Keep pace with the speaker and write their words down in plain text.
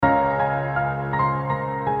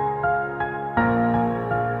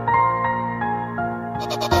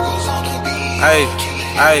Hey,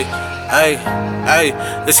 hey, hey, hey,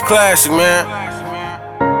 it's classic, man.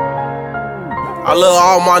 I love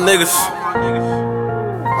all my niggas.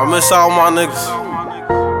 I miss all my niggas.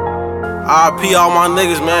 RIP all my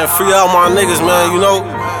niggas, man. Free all my niggas, man, you know?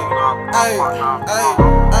 You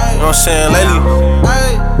know what I'm saying? Lately,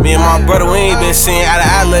 me and my brother, we ain't been seeing eye to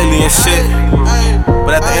eye lately and shit.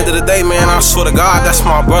 But at the end of the day, man, I swear to God, that's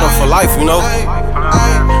my brother for life, you know?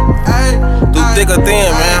 Through thick or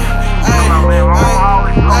thin, man.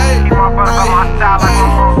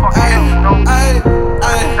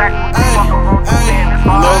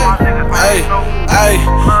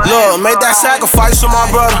 Look, make that sacrifice for my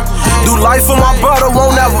brother. Do life for my brother,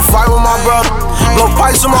 won't ever fight with my brother. Blow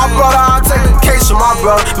pipes with my brother, I'll take the case with my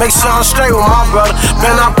brother. Make sure I'm straight with my brother.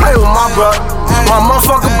 Better not play with my brother. My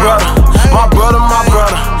motherfucking brother. My brother, my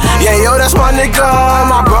brother. Yeah, yo, that's my nigga.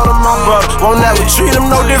 My brother, my brother. Won't never treat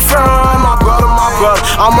him no different. My brother, my brother.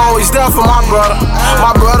 I'm always there for my brother.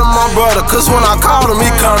 My brother, my brother. Cause when I call him,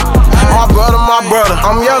 he come. My brother, my brother.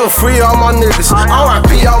 I'm young and free all my niggas.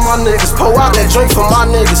 RIP all my niggas. Pour out that drink for my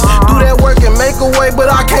niggas. Do that work and make a way,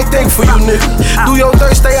 but I can't think for you niggas. Do your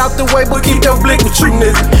dirt, stay out the way, but keep your blick with you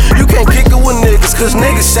niggas. You can't kick it with niggas, cause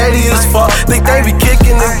niggas shady as fuck. Think they be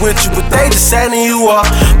kicking it with you, but they just setting you up.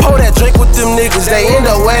 Pour that drink with them niggas, they end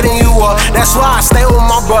up wetting you up. That's why I stay with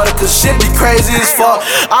my brother, cause shit be crazy as fuck.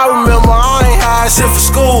 I remember I ain't had shit for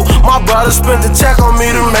school. My brother spent the check on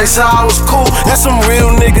me to make sure I was cool. That's some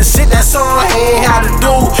real nigga shit, that's all he ain't had to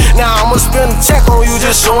do. Now I'ma spend a check on you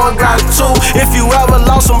just showing gratitude. If you ever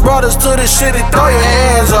lost some brothers to this shit, then throw your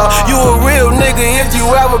hands up. You a real nigga if you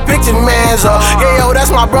ever picked your mans up. Yeah, yo,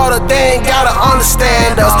 that's my brother, they ain't gotta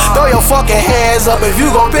understand us. Throw your fucking hands up if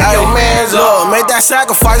you gon' pick your mans up. Look, make that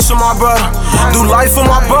sacrifice for my brother. Do life for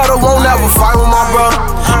my brother, won't ever fight with my brother.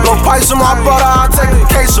 Blow pipes with my brother, I'll take the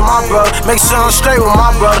case with my brother. Make sure I'm straight with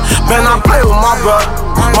my brother. Better not play with my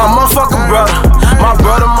brother. My motherfucking brother. My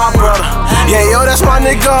brother, my brother. Yeah, yo, that's my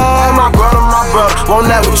nigga. My brother, my brother. Won't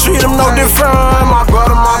never treat him no different. My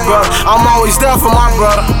brother, my brother. I'm always there for my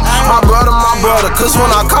brother. My brother, my brother. Cause when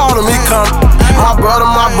I call him, he come. My brother,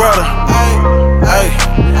 my brother. Hey,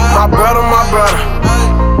 my brother, my brother.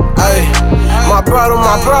 Hey, my brother,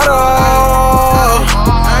 my brother.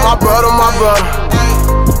 My brother, my brother.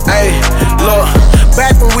 Hey, look.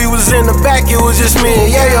 Back when we was in the back, it was just me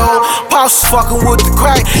and Yayo. Pops was fucking with the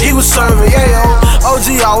crack, he was serving Yayo.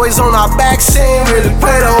 OG always on our back, she ain't really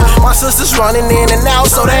play though. My sisters running in and out,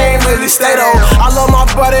 so they ain't really stay though. I love my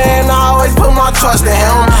brother and I always put my trust in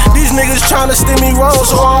him. These niggas tryna steer me wrong,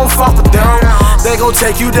 so I don't fuck with them. They gon'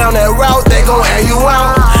 take you down that route, they gon' air you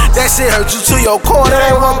out. That shit hurt you to your core,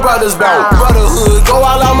 that ain't what brothers bout. Brotherhood, go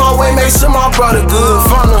all out my way, make sure my brother good.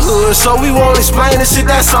 From the hood, so we won't explain the shit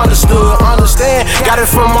that's understood. Understand? Got it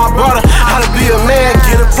from my brother, how to be a man,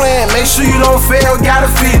 get a plan. Make sure you don't fail,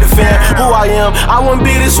 gotta feed the fam. Who I am, I wouldn't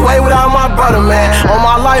be this way without my brother, man. On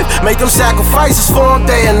my life, make them sacrifices for him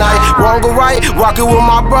day and night. Wrong or right, rockin' with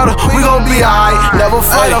my brother, we gon' be alright. Never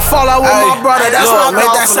fight or fall out with my brother, that's why I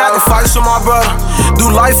make that sacrifice for my brother. Do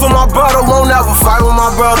life for my brother, won't ever fight with my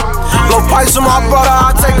brother. Blow pipes with my brother,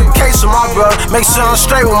 I'll take the case with my brother. Make sure I'm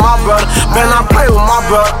straight with my brother. Better not play with my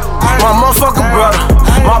brother. My motherfucking brother.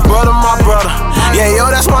 My brother, my brother. Yeah, yo,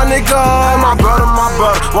 that's my nigga. My brother, my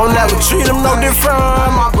brother. Won't never treat him no different.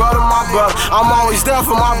 My brother, my brother. I'm always there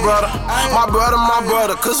for my brother. My brother, my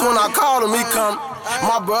brother. Cause when I call him, he come.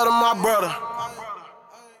 My brother, my brother.